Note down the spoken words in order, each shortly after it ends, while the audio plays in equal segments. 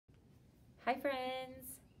Hi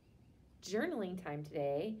friends! Journaling time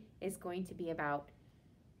today is going to be about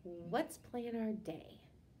let's plan our day.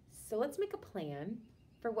 So let's make a plan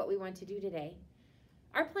for what we want to do today.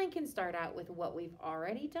 Our plan can start out with what we've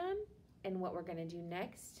already done and what we're going to do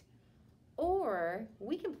next, or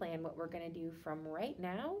we can plan what we're going to do from right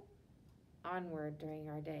now onward during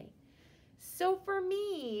our day. So for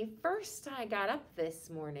me, first I got up this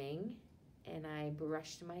morning and I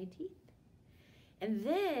brushed my teeth. And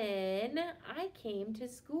then I came to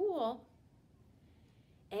school.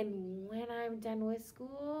 And when I'm done with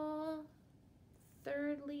school,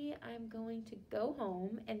 thirdly, I'm going to go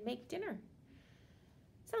home and make dinner.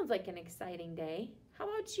 Sounds like an exciting day. How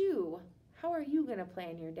about you? How are you going to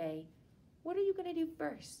plan your day? What are you going to do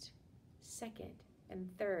first, second, and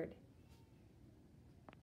third?